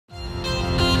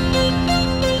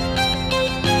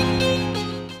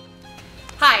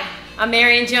I'm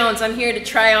Marion Jones. I'm here to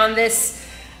try on this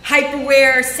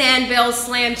Hyperwear SandBell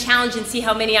Slam Challenge and see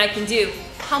how many I can do.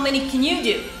 How many can you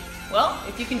do? Well,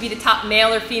 if you can be the top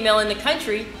male or female in the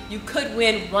country, you could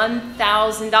win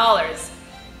 $1,000.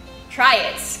 Try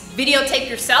it. Videotape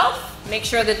yourself. Make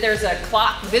sure that there's a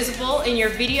clock visible in your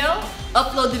video.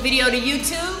 Upload the video to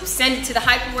YouTube, send it to the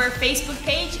Hyperwear Facebook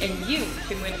page, and you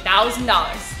can win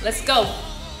 $1,000. Let's go.